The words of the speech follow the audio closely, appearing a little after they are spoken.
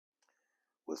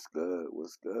What's good?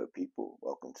 What's good, people?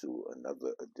 Welcome to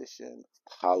another edition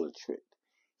of Politrick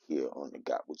here on the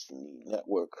Got What You Need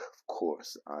Network. Of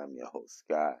course, I'm your host,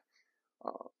 Sky.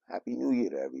 Happy New Year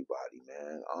to everybody,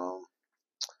 man.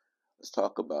 Let's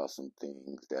talk about some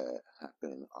things that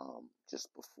happened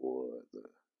just before the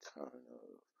turn of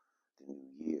the new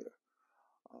year.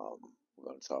 We're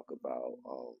going to talk about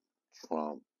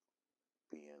Trump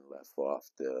being left off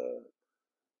the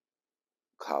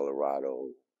Colorado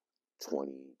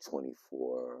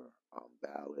 2024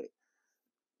 ballot.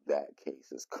 That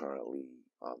case is currently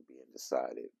being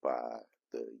decided by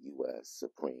the U.S.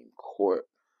 Supreme Court.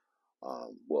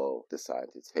 Will decide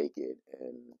to take it,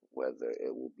 and whether it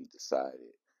will be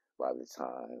decided by the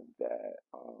time that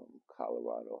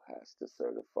Colorado has to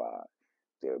certify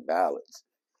their ballots.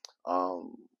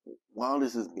 While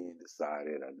this is being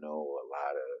decided, I know a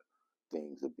lot of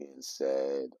things are being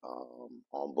said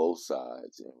on both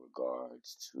sides in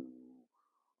regards to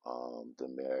the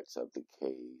merits of the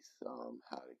case,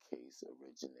 how the case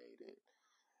originated,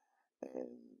 and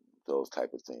those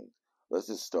type of things. Let's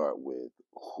just start with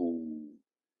who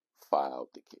filed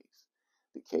the case.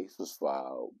 The case was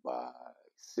filed by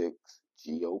 6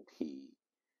 GOP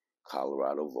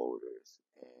Colorado voters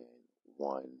and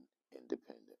 1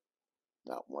 independent.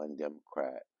 Not one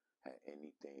Democrat had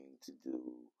anything to do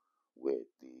with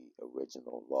the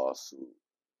original lawsuit.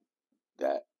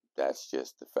 That's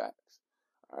just the facts.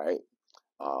 All right.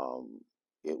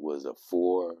 It was a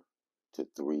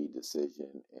 4-3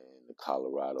 decision in the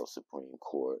Colorado Supreme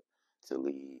Court to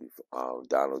leave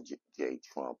Donald J.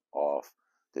 Trump off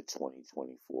the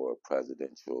 2024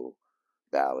 presidential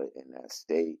ballot in that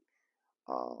state.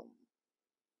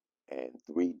 And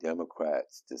 3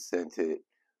 Democrats dissented,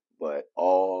 but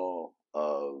all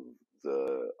of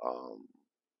the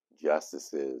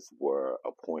justices were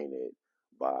appointed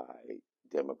by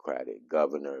Democratic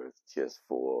governors, just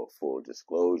for full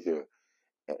disclosure.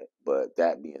 But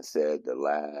that being said, the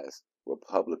last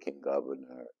Republican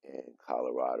governor in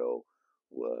Colorado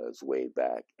was way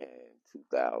back in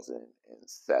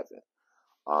 2007.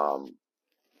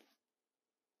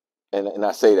 And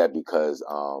I say that because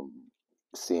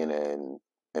CNN,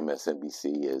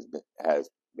 MSNBC has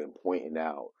been pointing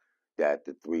out that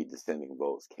the 3 dissenting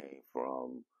votes came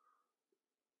from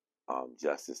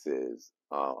justices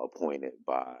appointed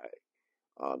by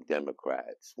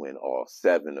Democrats, when all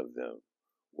 7 of them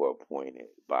were appointed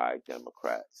by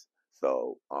Democrats.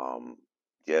 So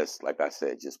just like I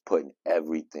said, just putting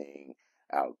everything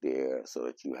out there so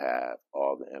that you have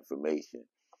all the information.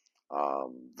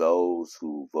 Those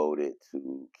who voted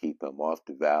to keep him off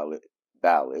the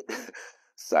ballot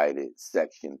cited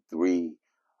Section 3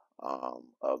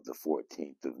 of the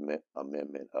 14th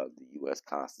Amendment of the U.S.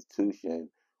 Constitution,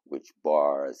 which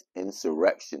bars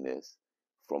insurrectionists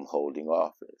from holding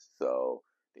office. So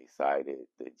they cited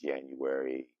the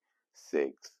January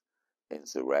 6th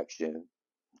insurrection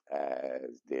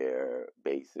as their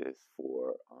basis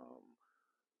for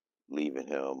leaving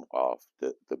him off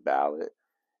the ballot.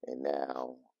 And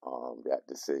now that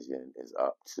decision is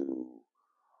up to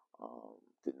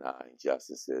the 9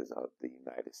 justices of the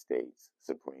United States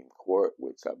Supreme Court,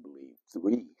 which I believe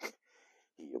 3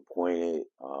 he appointed,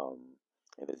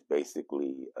 and it's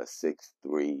basically a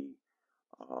 6-3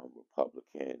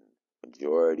 Republican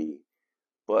majority.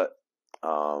 But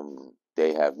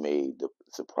they have made the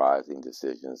surprising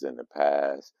decisions in the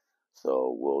past,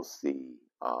 so we'll see,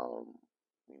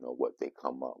 what they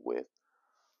come up with.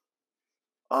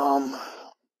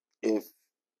 If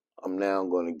I'm now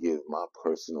going to give my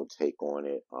personal take on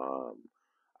it,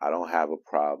 I don't have a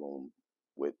problem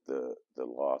with the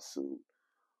lawsuit.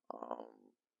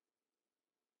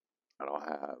 I don't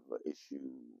have an issue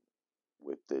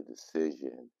with the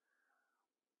decision.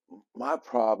 My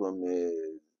problem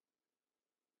is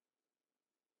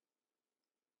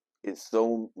it's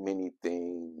so many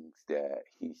things that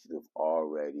he should have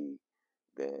already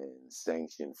been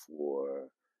sanctioned for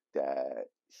that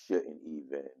shouldn't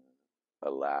even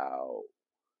allow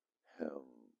him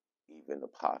even the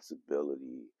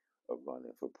possibility of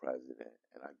running for president.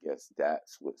 And I guess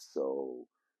that's what's so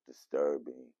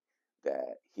disturbing,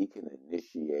 that he can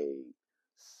initiate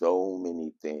so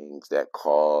many things that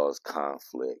cause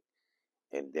conflict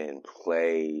and then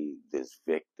play this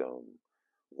victim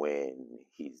when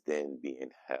he's then being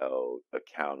held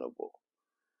accountable.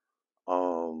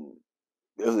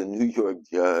 There's a New York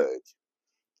judge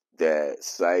that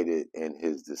cited in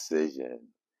his decision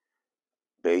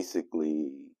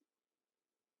basically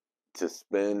to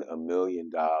spend $1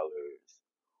 million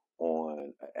on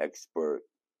an expert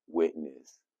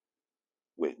witness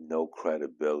with no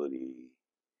credibility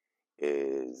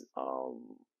is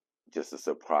just a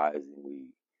surprisingly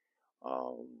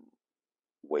um,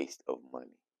 waste of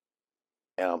money.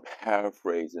 And I'm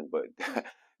paraphrasing, but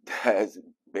that's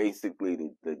basically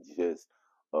the gist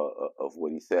of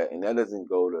what he said. And that doesn't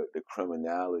go to the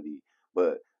criminality,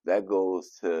 but that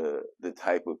goes to the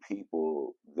type of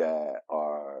people that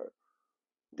are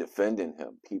defending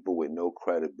him, people with no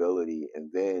credibility. And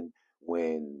then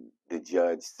when the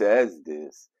judge says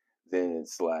this, then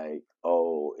it's like,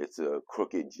 oh, it's a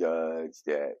crooked judge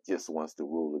that just wants to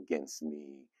rule against me,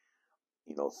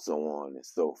 so on and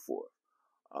so forth.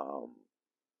 Um,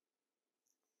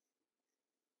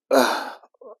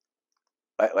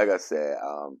 like I said,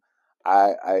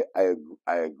 I, I I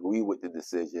I agree with the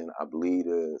decision. I believe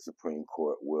the Supreme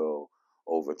Court will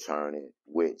overturn it,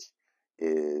 which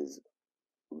is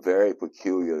very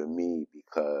peculiar to me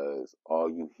because all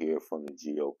you hear from the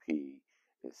GOP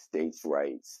is states'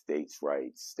 rights, states'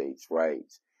 rights, states'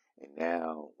 rights. And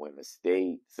now, when the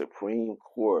state Supreme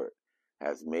Court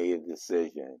has made a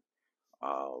decision,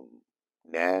 um,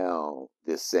 now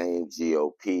the same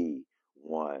GOP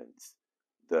wants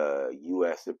the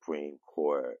U.S. Supreme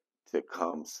Court to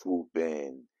come swoop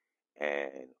in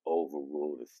and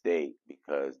overrule the state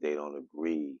because they don't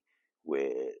agree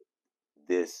with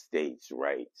this state's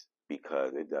rights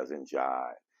because it doesn't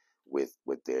jive with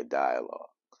their dialogue.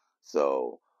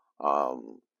 So,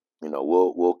 um,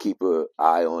 we'll keep an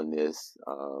eye on this,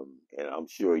 and I'm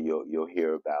sure you'll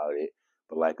hear about it.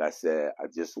 But like I said, I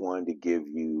just wanted to give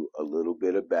you a little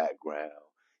bit of background.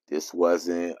 This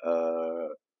wasn't a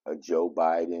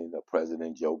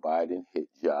President Joe Biden hit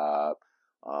job.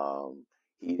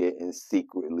 He didn't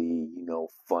secretly,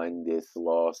 fund this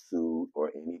lawsuit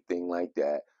or anything like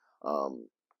that. Um,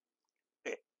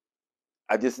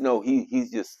 I just know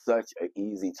he's just such an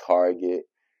easy target.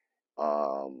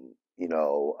 Um, you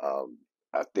know, um,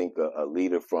 I think a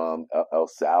leader from El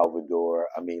Salvador.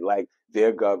 I mean, like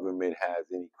their government has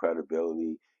any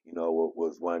credibility.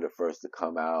 Was one of the first to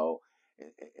come out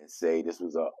and say this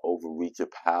was a overreach of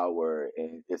power,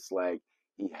 and it's like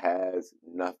he has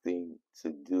nothing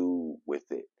to do with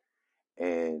it,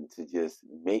 and to just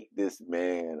make this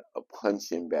man a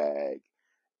punching bag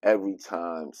every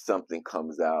time something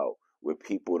comes out where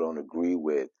people don't agree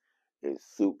with is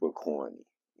super corny.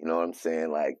 You know what I'm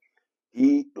saying?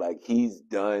 He's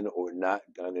done or not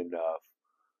done enough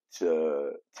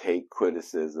to take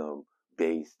criticism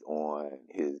based on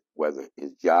his whether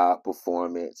his job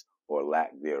performance or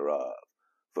lack thereof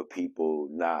for people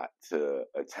not to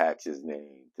attach his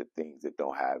name to things that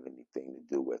don't have anything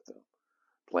to do with him.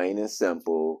 Plain and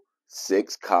simple,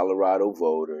 6 Colorado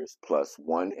voters plus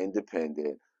one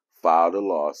independent filed a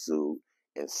lawsuit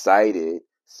and cited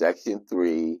Section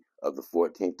 3 of the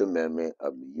 14th Amendment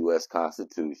of the U.S.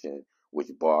 Constitution, which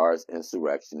bars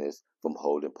insurrectionists from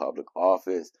holding public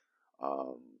office.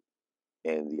 Um,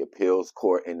 and the appeals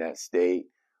court in that state,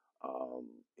 um,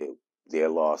 it, their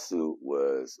lawsuit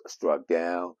was struck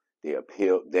down. They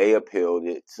appealed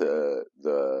it to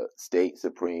the state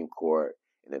Supreme Court,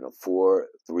 and in a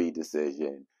 4-3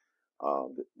 decision,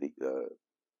 the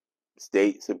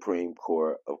state Supreme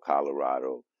Court of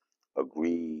Colorado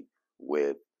agreed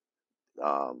with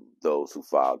those who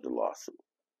filed the lawsuit.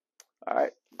 All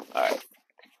right, all right.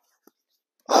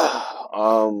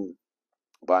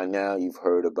 By now, you've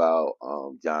heard about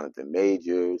Jonathan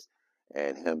Majors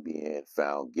and him being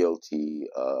found guilty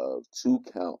of 2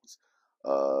 counts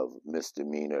of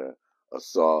misdemeanor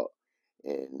assault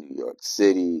in New York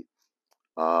City.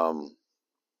 Um,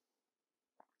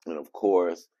 and of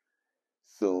course,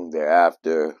 soon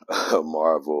thereafter,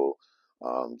 Marvel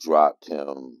dropped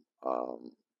him,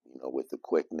 with the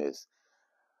quickness.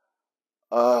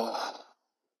 Uh,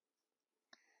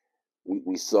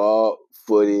 we saw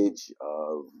footage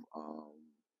of,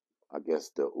 I guess,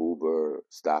 the Uber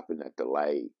stopping at the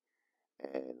light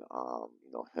and,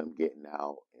 him getting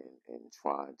out and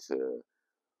trying to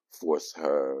force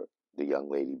the young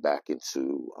lady, back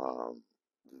into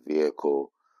the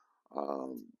vehicle.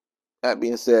 Um, that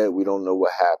being said, we don't know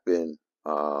what happened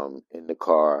in the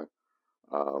car.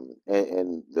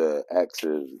 And the ex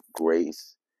is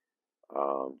Grace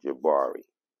Jabari.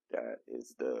 That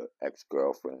is the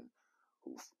ex-girlfriend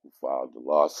who filed the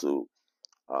lawsuit.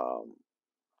 Um,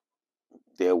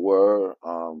 there were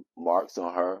marks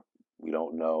on her. We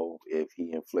don't know if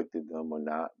he inflicted them or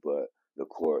not, but the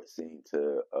court seemed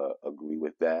to agree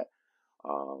with that.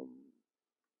 Um,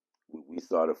 we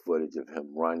saw the footage of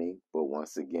him running, but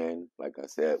once again, like I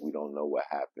said, we don't know what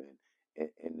happened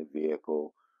in the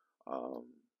vehicle. Um,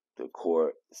 the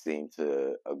court seemed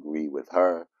to agree with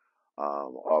her,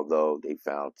 although they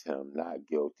found him not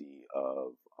guilty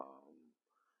of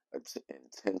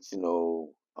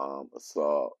intentional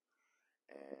assault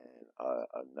and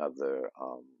another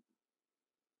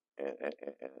and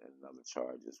another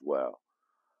charge as well.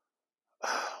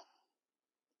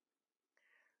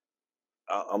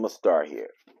 I'm gonna start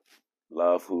here.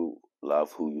 Love who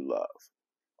you love.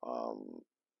 Um,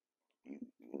 you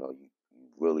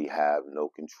really have no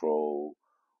control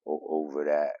over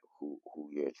that. Who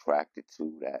you're attracted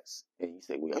to. That's and you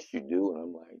say, well, yes, you do, and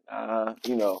I'm like,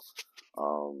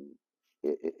 um,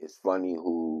 it's funny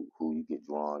who you get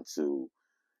drawn to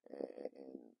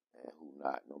and, and who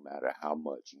not, no matter how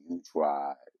much you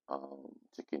try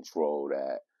to control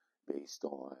that based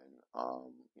on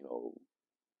you know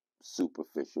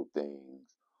superficial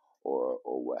things or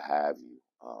what have you.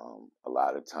 A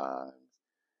lot of times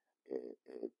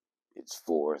it's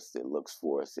forced, it looks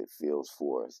forced, it feels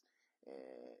forced,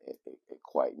 and it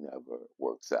quite never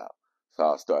works out. So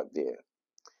I'll start there.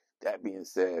 That being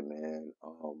said, man,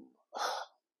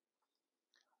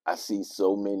 I see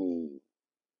so many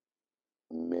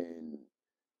men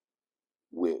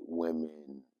with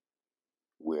women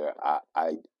where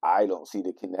I don't see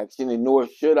the connection, and nor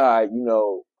should I,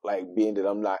 like being that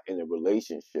I'm not in a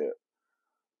relationship,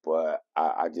 but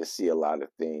I just see a lot of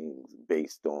things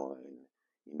based on,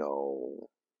 you know,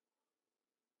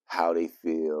 how they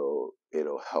feel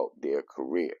it'll help their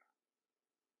career.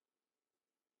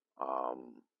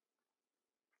 Um,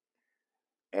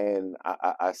 and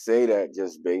I say that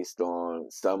just based on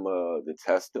some of the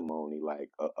testimony, like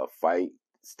a fight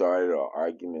started or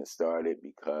argument started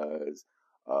because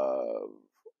of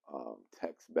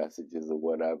text messages or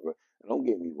whatever. And don't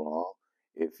get me wrong,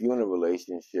 if you're in a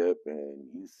relationship and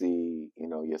you see,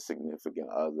 your significant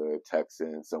other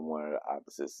texting someone of the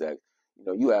opposite sex,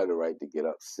 you have the right to get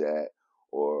upset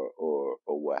or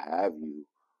what have you.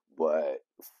 But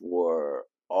for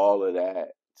all of that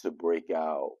to break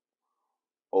out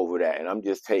over that. And I'm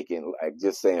just taking, like,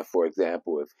 just saying, for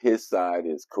example, if his side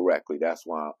is correctly, that's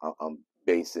why I'm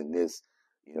basing this,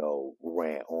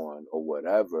 rant on or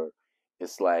whatever.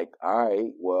 It's like, all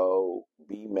right, well,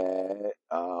 be mad.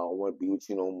 I don't want to be with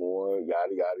you no more,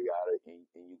 yada, yada, yada. And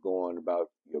you go on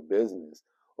about your business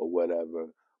or whatever.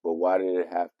 But why did it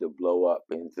have to blow up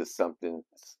into something,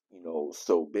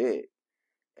 so big?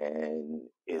 And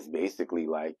it's basically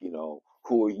like,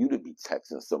 who are you to be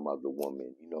texting some other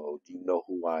woman? Do you know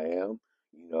who I am?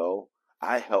 You know,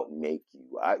 I helped make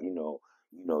you.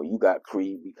 You got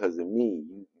Creed because of me.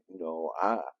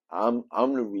 I'm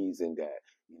the reason that,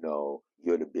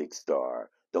 you're the big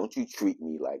star. Don't you treat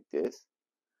me like this.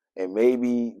 And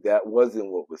maybe that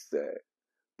wasn't what was said,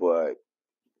 but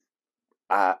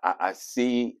I've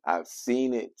seen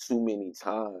it too many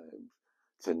times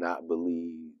to not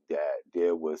believe that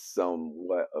there was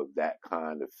somewhat of that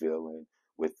kind of feeling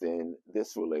within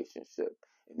this relationship.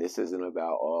 And this isn't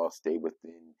about stay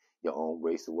within your own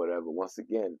race or whatever. Once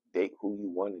again, date who you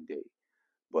want to date,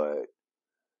 but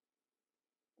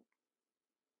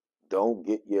don't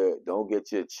get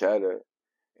your cheddar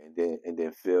and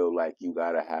then feel like you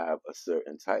gotta have a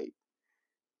certain type.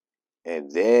 And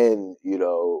then,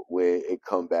 where it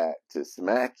come back to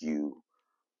smack you,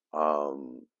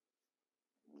 um,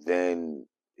 then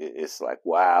it's like,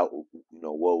 wow,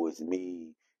 woe is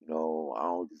me. I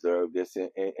don't deserve this,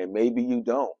 and maybe you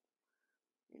don't.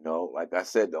 Like I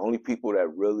said, the only people that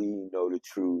really know the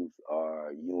truth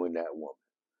are you and that woman.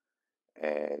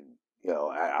 And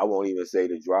I won't even say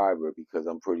the driver because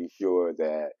I'm pretty sure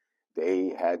that they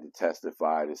had to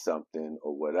testify to something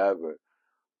or whatever.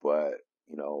 But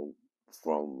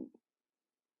from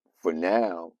for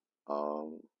now,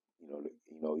 um,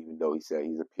 even though he said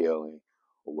he's appealing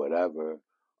or whatever,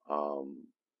 um,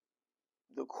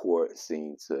 the court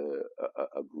seemed to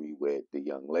agree with the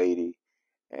young lady,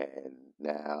 and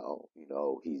now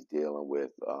he's dealing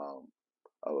with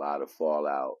a lot of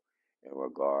fallout in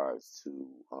regards to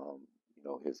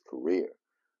his career.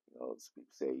 Some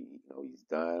people say he's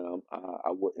done.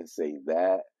 I wouldn't say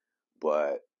that,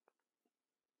 but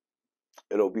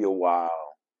it'll be a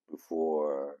while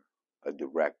before a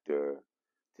director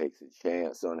takes a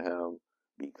chance on him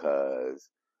because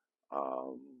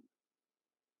um,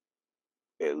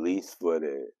 at least for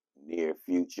the near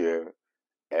future,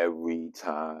 every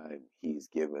time he's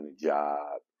given a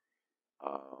job,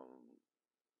 um,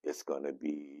 it's going to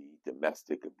be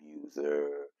domestic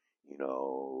abuser, you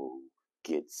know,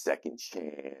 get second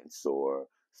chance or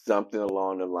something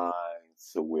along the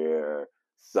lines to where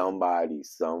somebody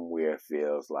somewhere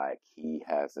feels like he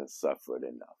hasn't suffered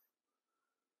enough.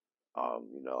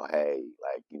 Hey,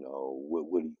 like,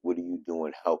 what are you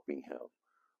doing helping him?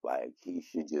 Like, he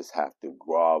should just have to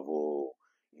grovel,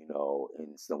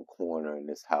 in some corner in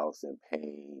this house in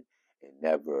pain and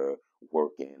never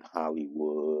work in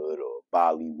Hollywood or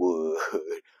Bollywood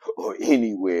or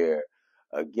anywhere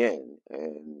again.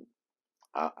 And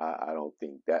I don't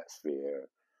think that's fair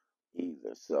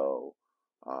either. So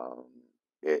um,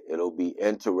 it'll be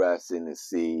interesting to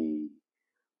see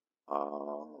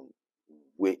um,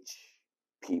 which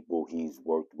people he's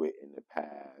worked with in the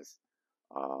past,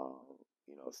 um,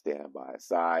 stand by his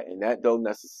side. And that don't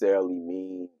necessarily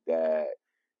mean that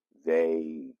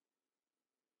they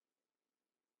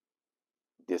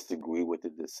disagree with the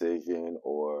decision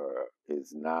or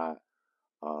is not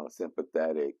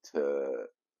sympathetic to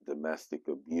domestic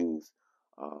abuse.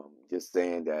 Just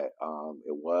saying that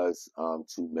it was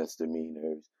two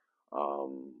misdemeanors,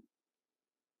 um,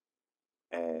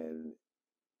 and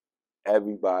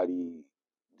everybody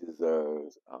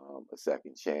deserves a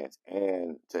second chance.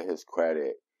 And to his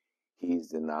credit, he's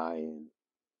denying,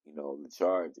 the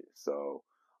charges. So,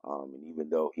 and even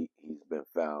though he's been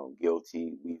found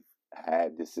guilty, we've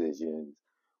had decisions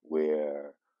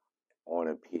where on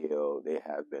appeal they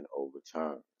have been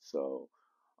overturned. So,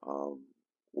 um,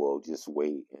 we'll just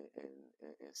wait and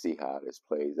see how this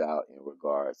plays out in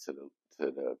regards to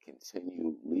the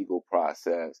continued legal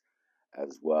process,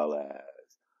 as well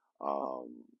as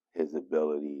um, his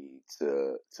ability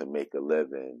to make a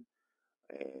living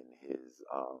in his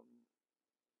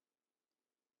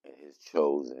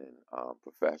chosen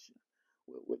profession,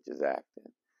 which is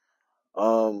acting.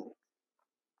 Um,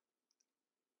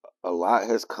 a lot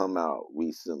has come out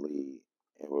recently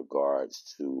in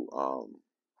regards to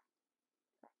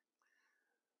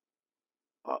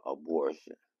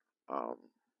abortion, um,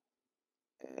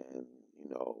 and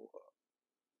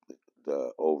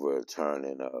the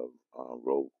overturning of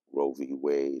Roe v.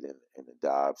 Wade and the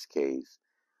Dobbs case,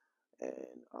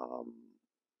 and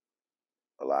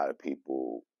a lot of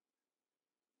people.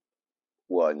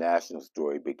 Well, a national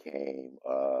story became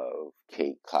of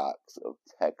Kate Cox of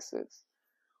Texas,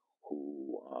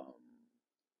 who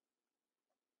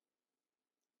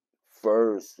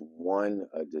first won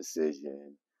a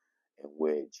decision in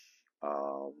which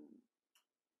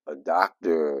a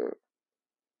doctor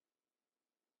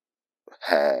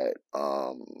had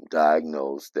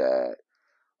diagnosed that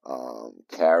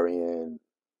carrying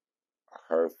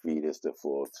her fetus to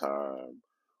full term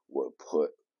would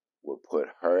put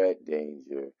her at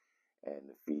danger, and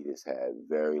the fetus had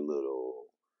very little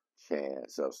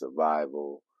chance of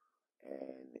survival,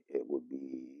 and it would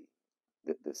be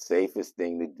the safest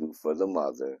thing to do for the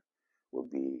mother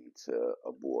would be to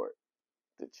abort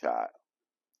the child.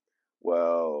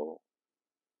 Well,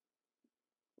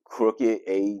 crooked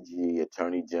AG,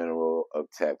 Attorney General of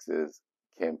Texas,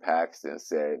 Ken Paxton,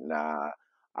 said, nah,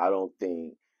 I don't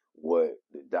think what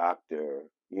the doctor,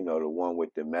 the one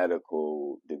with the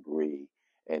medical degree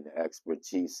and the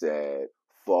expertise said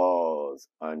falls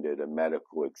under the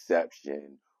medical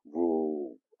exception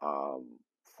rule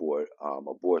for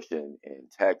abortion in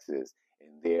Texas.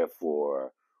 And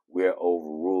therefore, we're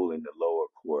overruling the lower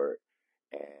court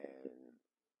and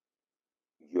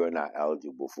you're not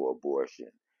eligible for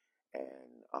abortion. And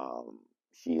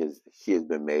she has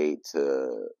been made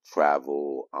to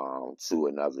travel to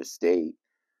another state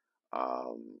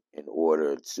in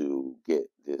order to get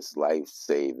this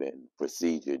life-saving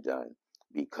procedure done,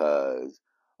 because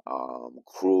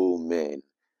cruel men,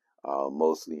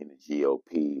 mostly in the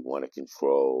GOP, want to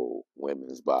control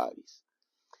women's bodies.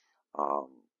 Um,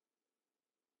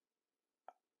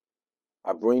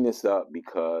 I bring this up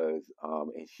because,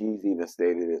 and she's even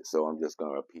stated it, so I'm just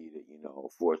going to repeat it.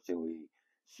 Fortunately,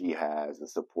 she has a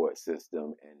support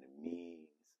system and the means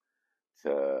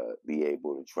to be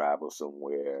able to travel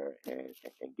somewhere and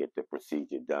get the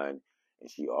procedure done.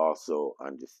 And she also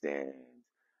understands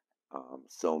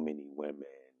so many women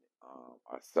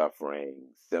are suffering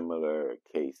similar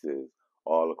cases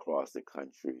all across the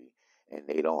country, and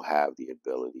they don't have the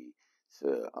ability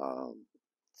to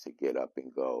get up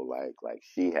and go like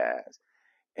she has.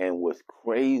 And what's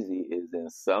crazy is in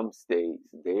some states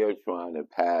they are trying to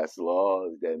pass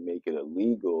laws that make it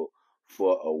illegal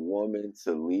for a woman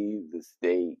to leave the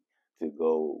state to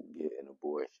go get an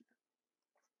abortion.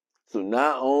 So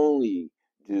not only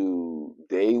do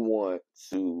they want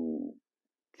to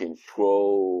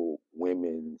control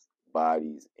women's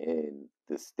bodies in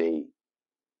the state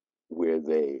where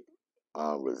they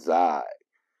reside,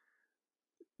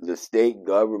 the state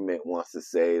government wants to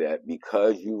say that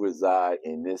because you reside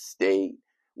in this state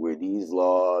where these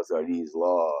laws are these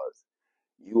laws,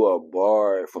 you are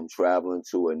barred from traveling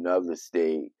to another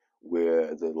state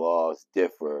where the laws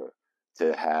differ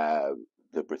to have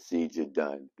the procedure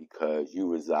done because you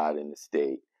reside in the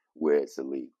state where it's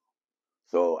illegal.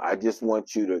 So I just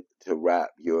want you to wrap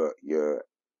your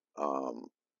um,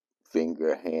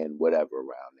 finger, hand, whatever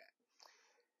around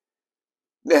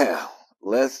that. Now,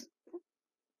 let's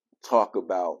talk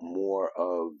about more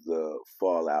of the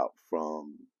fallout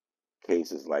from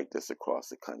cases like this across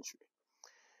the country.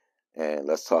 And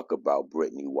let's talk about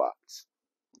Brittany Watts.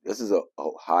 This is an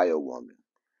Ohio woman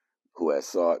who had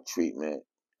sought treatment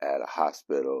at a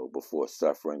hospital before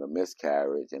suffering a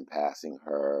miscarriage and passing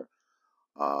her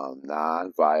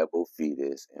non-viable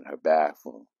fetus in her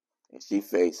bathroom. And she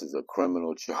faces a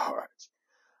criminal charge.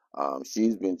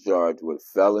 She's been charged with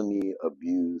felony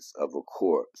abuse of a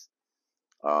corpse.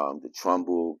 The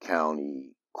Trumbull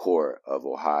County Court of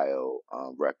Ohio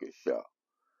records show.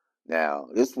 Now,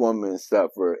 this woman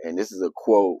suffered, and this is a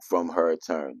quote from her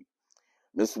attorney.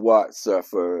 Miss Watts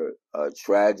suffered a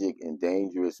tragic and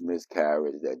dangerous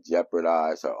miscarriage that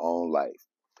jeopardized her own life.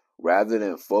 Rather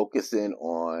than focusing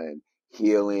on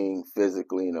healing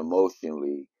physically and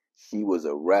emotionally, she was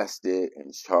arrested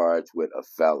and charged with a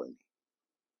felony.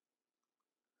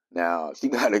 Now, she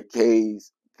got a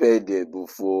case pending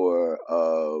before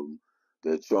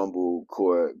the Trumbull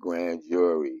Court grand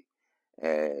jury.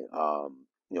 And,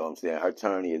 you know what I'm saying? Her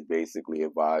attorney has basically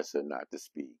advised her not to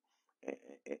speak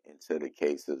until the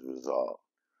case is resolved.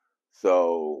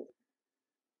 So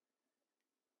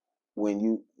when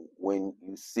you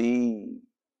see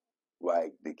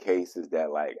like the cases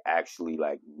that like actually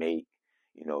like make,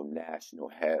 you know, national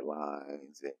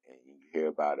headlines, and you hear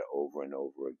about it over and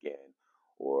over again,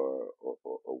 or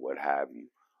what have you,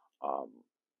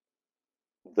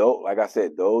 though, like I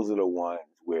said, those are the ones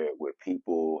where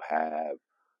people have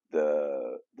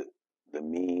the the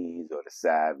means or the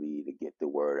savvy to get the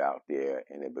word out there,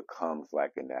 and it becomes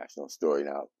like a national story.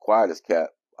 Now, quiet is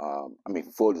kept. I mean,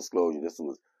 for full disclosure, this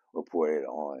was reported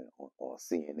on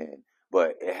CNN,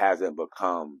 but it hasn't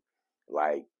become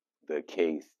like the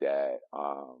case that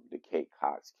the Kate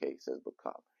Cox case has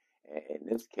become. And in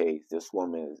this case, this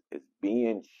woman is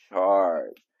being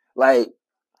charged. Like,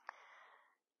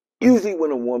 usually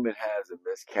when a woman has a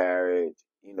miscarriage,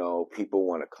 you know, people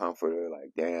want to comfort her,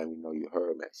 like, damn, you know, you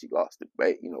heard, man, she lost the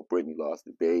baby, you know, Brittany lost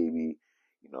the baby,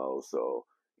 you know, so,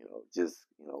 you know, just,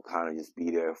 you know, kind of just be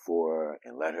there for her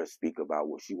and let her speak about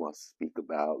what she wants to speak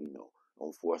about, you know,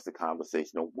 don't force the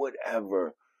conversation or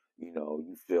whatever, you know,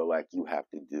 you feel like you have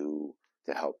to do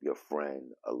to help your friend,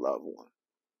 a loved one.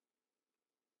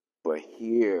 But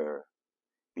here,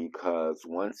 because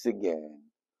once again,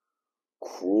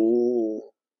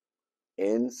 cruel,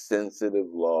 insensitive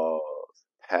laws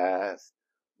passed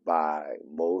by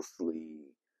mostly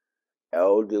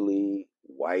elderly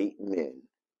white men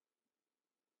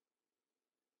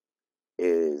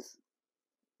is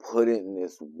putting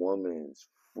this woman's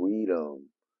freedom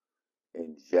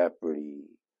in jeopardy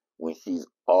when she's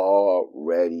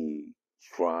already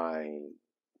trying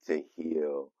to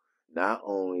heal not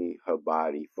only her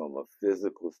body from a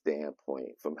physical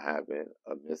standpoint from having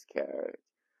a miscarriage,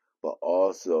 but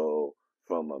also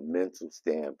from a mental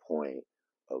standpoint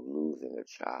of losing a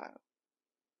child.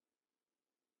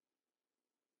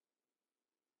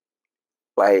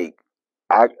 Like,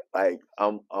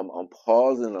 I'm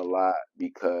pausing a lot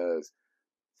because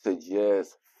to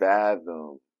just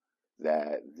fathom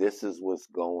that this is what's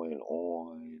going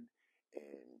on in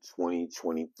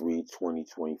 2023,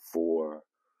 2024,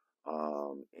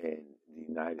 in the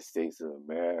United States of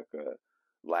America,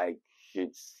 like, should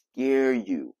scare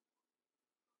you.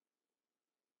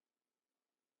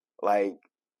 Like,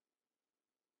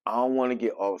 I don't want to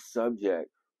get off subject,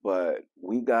 but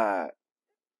we got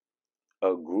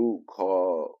a group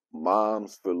called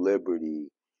Moms for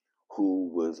Liberty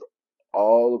who was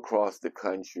all across the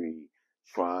country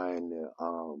trying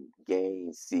to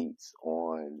gain seats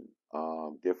on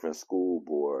different school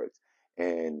boards.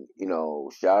 And, you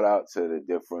know, shout out to the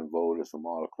different voters from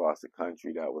all across the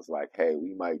country that was like, hey,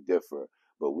 we might differ,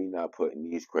 but we not putting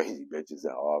these crazy bitches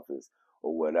in office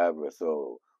or whatever.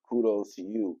 So kudos to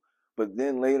you. But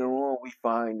then later on, we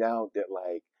find out that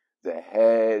like the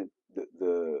head,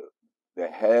 the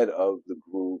head of the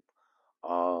group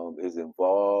is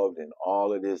involved in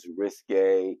all of this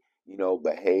risque, you know,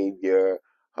 behavior.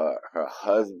 Her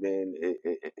husband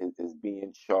is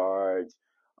being charged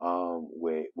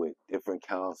with different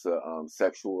counts of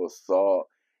sexual assault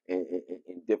and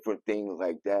different things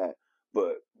like that.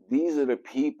 But these are the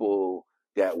people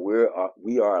that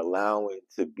we are allowing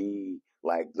to be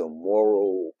like the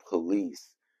moral police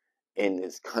in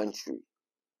this country.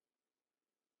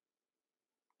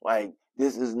 Like,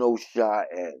 this is no shot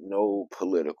at no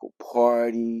political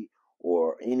party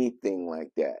or anything like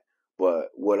that. But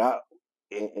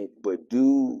but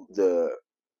do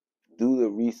the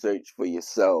research for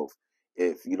yourself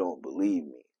if you don't believe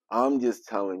me. I'm just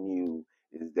telling you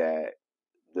is that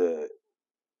the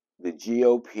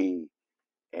GOP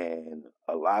And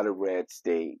a lot of red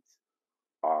states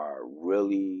are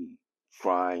really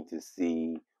trying to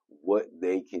see what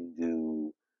they can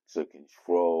do to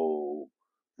control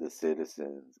the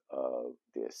citizens of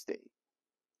their state.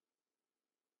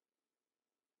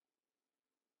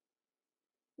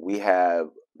 We have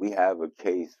we have a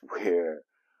case where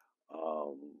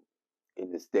um,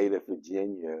 in the state of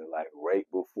Virginia, like right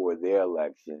before their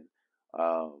election,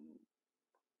 um,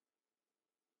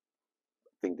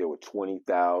 I think there were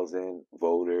 20,000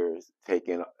 voters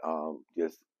taken,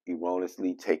 just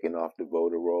erroneously taken off the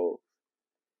voter roll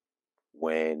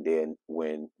when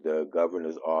the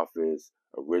governor's office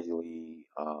originally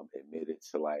admitted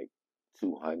to like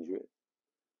 200.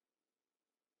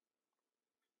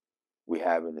 We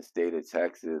have in the state of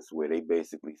Texas where they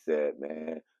basically said,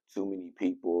 man, too many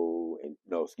people, and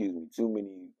no, excuse me, too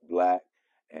many black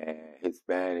and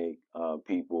Hispanic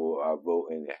people are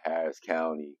voting in Harris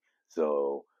County,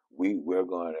 so we're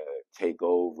gonna take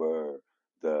over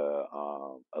the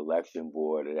election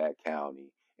board of that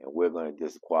county, and we're gonna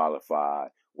disqualify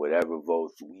whatever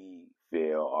votes we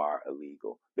feel are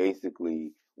illegal.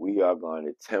 Basically, we are going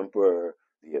to temper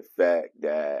the effect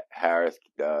that Harris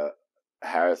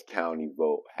County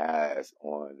vote has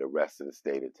on the rest of the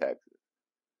state of Texas.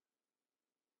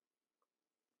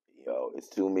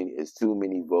 It's too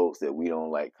many votes that we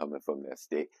don't like coming from that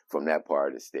state, from that part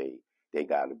of the state. They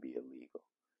got to be illegal.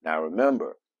 Now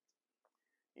remember,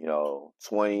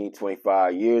 20,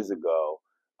 25 years ago,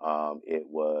 it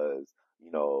was,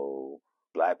 you know,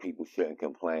 black people shouldn't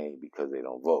complain because they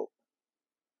don't vote.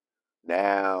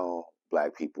 Now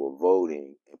black people are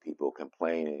voting and people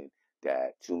complaining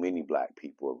that too many black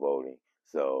people are voting,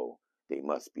 so they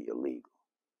must be illegal.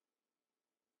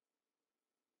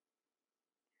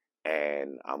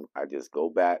 And I just go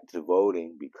back to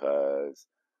voting because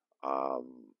um,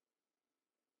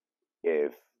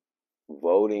 if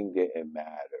voting didn't matter,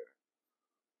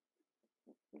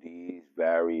 these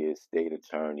various state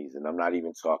attorneys, and I'm not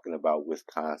even talking about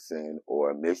Wisconsin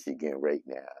or Michigan right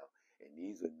now, and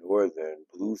these are northern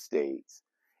blue states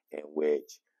in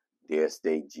which their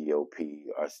state GOP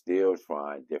are still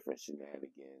trying different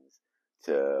shenanigans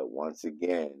to once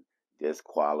again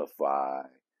disqualify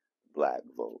black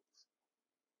votes.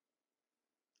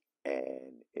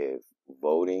 And if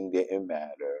voting didn't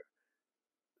matter,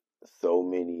 so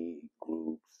many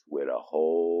groups with a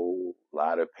whole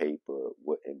lot of paper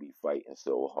wouldn't be fighting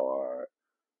so hard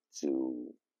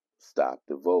to stop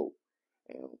the vote.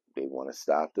 And they want to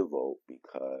stop the vote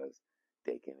because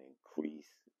they can increase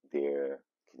their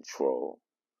control.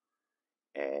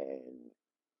 And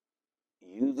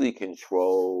usually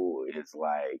control is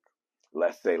like,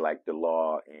 let's say, like the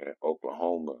law in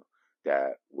Oklahoma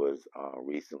that was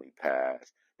recently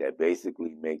passed that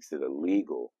basically makes it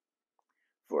illegal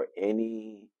for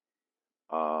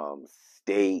um,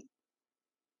 state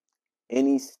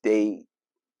any state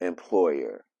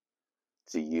employer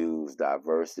to use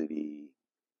diversity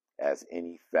as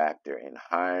any factor in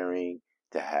hiring,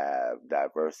 to have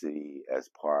diversity as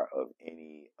part of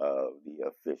any of the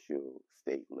official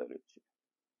state literature.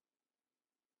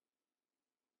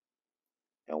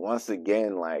 And once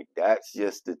again, like that's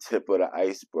just the tip of the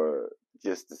iceberg,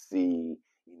 just to see,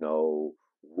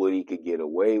 what he could get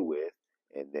away with.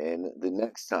 And then the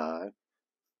next time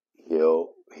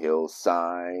he'll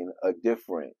sign a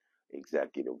different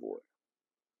executive order.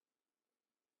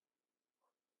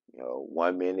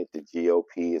 1 minute the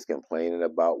GOP is complaining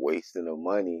about wasting of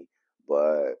money,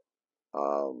 but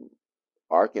um,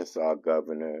 Arkansas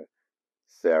Governor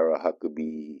Sarah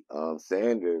Huckabee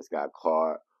Sanders got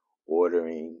caught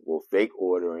fake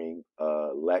ordering a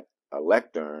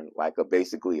lectern, like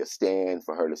basically a stand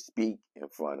for her to speak in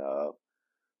front of,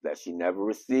 that she never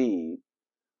received,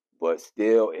 but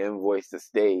still invoiced the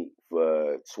state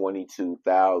for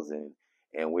 22,000,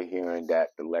 and we're hearing that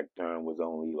the lectern was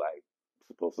only like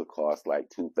supposed to cost like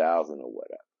 2,000 or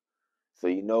whatever.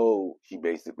 So she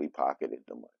basically pocketed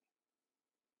the money.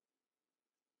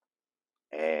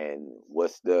 And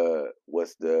what's the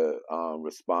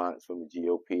response from the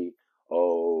GOP?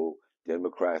 Oh,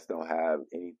 Democrats don't have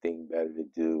anything better to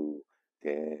do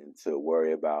than to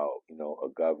worry about a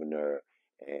governor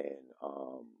and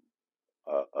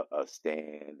a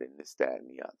stand and this, that, and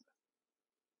the other.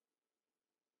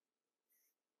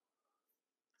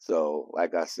 So,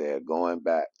 like I said, going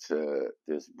back to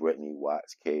this Brittany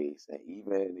Watts case and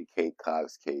even the Kate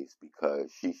Cox case,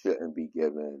 because she shouldn't be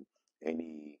given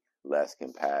any less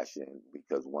compassion,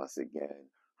 because once again,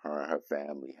 her and her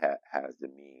family has the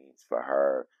means for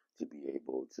her to be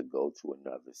able to go to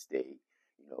another state,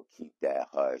 keep that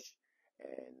hush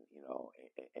and,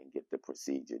 and get the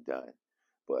procedure done.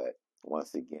 But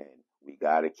once again, we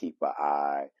got to keep an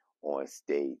eye on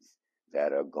states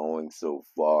that are going so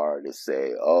far to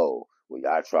say, oh, well,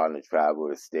 y'all trying to travel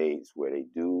to states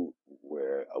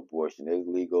where abortion is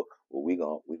legal. Well,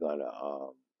 we're gonna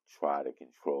try to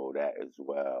control that as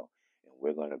well, and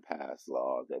we're gonna pass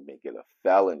laws that make it a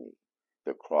felony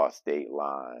to cross state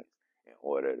lines in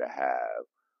order to have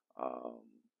um,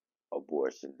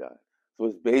 abortion done. So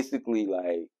it's basically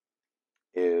like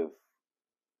if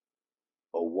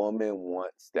a woman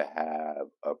wants to have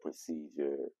a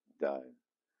procedure done,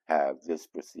 have this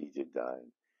procedure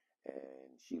done, and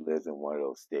she lives in one of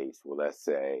those states, well, let's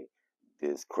say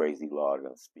this crazy law that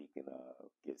I'm speaking of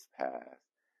gets passed,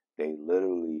 they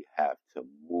literally have to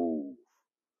move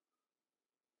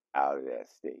out of that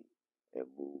state and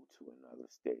move to another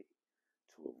state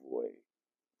to avoid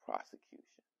prosecution.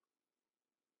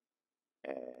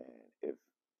 And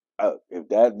if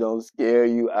that don't scare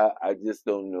you, I just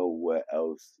don't know what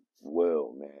else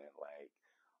will, man. Like,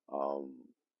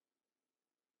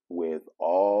 with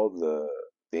all the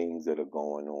things that are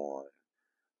going on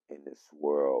in this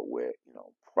world, with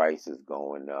prices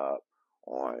going up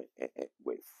on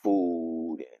with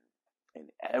food and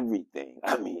everything.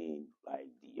 I mean, like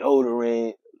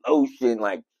deodorant, lotion,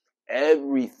 like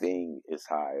everything is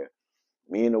higher.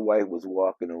 Me and the wife was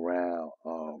walking around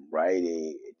Rite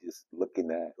Aid, just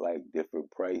looking at like different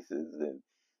prices, and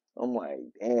I'm like,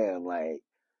 damn, like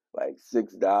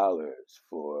 $6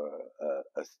 for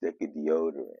a stick of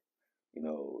deodorant,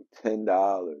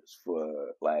 $10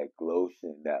 for like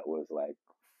lotion that was like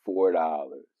 $4,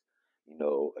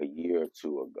 a year or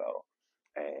two ago.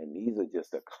 And these are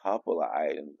just a couple of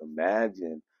items.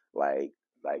 Imagine like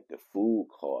the food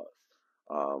costs.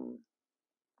 Um,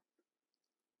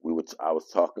 I was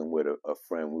talking with a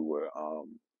friend. We were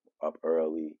up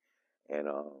early, and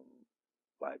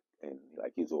like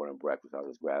he was ordering breakfast. I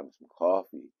was grabbing some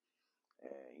coffee,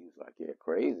 and he was like, "Yeah,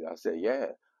 crazy." I said, "Yeah."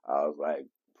 I was like,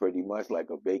 pretty much like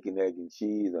a bacon, egg, and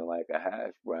cheese and like a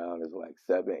hash brown is like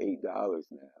 $7,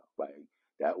 $8 now. Like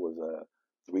that was a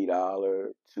 $3,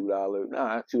 $2,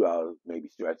 nah, not $2 maybe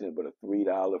stretching it, but a $3,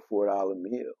 $4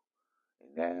 meal.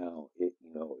 And now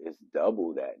it's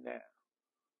double that now.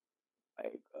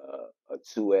 Like a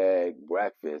 2 egg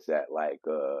breakfast at like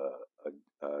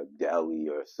a deli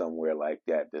or somewhere like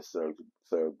that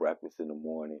serve breakfast in the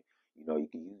morning. You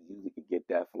can usually could get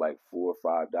that for like $4 or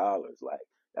 $5. Like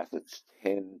that's a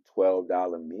 $10,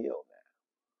 $12 meal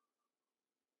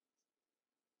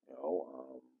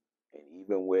now. And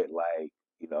even with like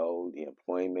the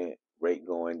employment rate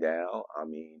going down, I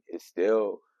mean it's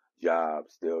still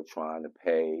jobs still trying to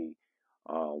pay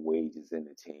wages in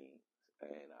the teens,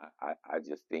 and I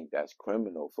just think that's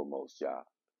criminal for most jobs,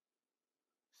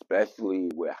 especially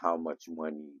with how much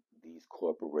money these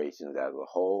corporations as a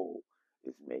whole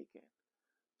is making.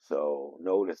 So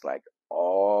notice like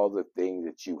all the things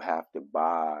that you have to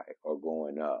buy are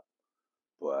going up,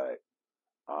 but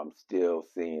I'm still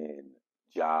seeing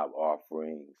job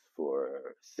offerings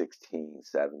for $16,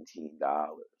 $17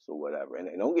 or whatever. And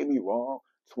don't get me wrong,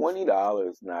 $20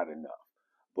 is not enough.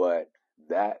 But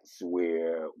that's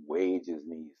where wages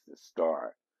needs to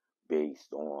start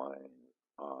based on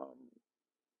um,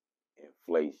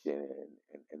 inflation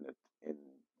and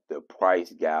the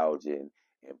price gouging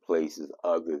in places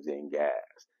other than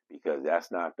gas, because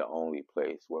that's not the only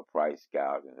place where price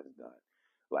gouging is done.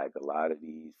 Like a lot of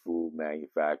these food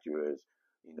manufacturers,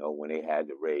 when they had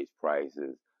to raise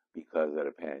prices because of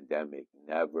the pandemic,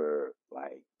 never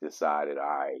like decided, all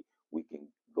right, we can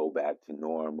go back to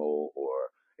normal or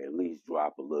at least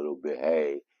drop a little bit.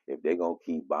 Hey, if they're gonna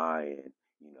keep buying,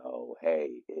 hey,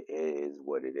 it is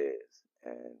what it is,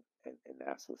 and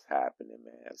that's what's happening,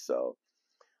 man. So,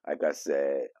 like I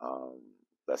said,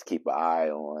 let's keep an eye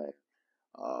on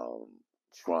um,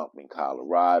 Trump in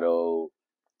Colorado,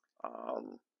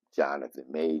 um, Jonathan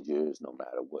Majors, no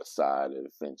matter what side of the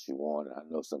fence you're on. And I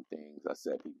know some things I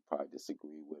said people probably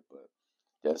disagree with, but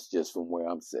that's just from where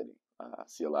I'm sitting. I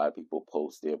see a lot of people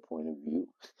post their point of view.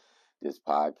 This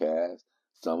podcast,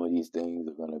 some of these things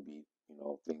are going to be,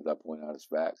 things I point out as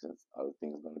facts, and other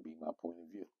things are going to be my point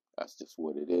of view. That's just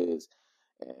what it is.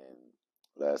 And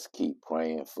let's keep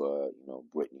praying for,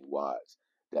 Brittany Watts,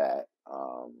 that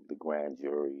the grand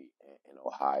jury in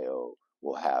Ohio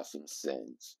will have some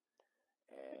sense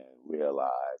and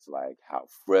realize like how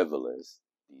frivolous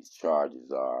these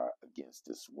charges are against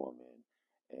this woman,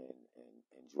 and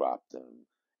drop them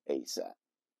ASAP.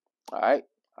 All right,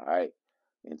 all right.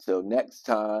 Until next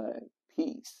time,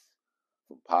 peace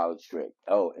from Politrick.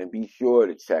 Oh, and be sure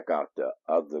to check out the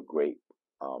other great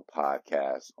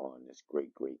podcasts on this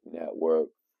great network,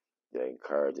 the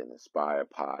Encourage and Inspire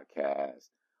podcast.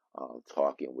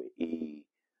 Talking with E,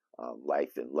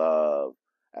 Life and Love,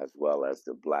 as well as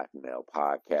the Black Male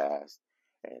Podcast.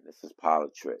 And this is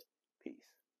Politrip. Peace.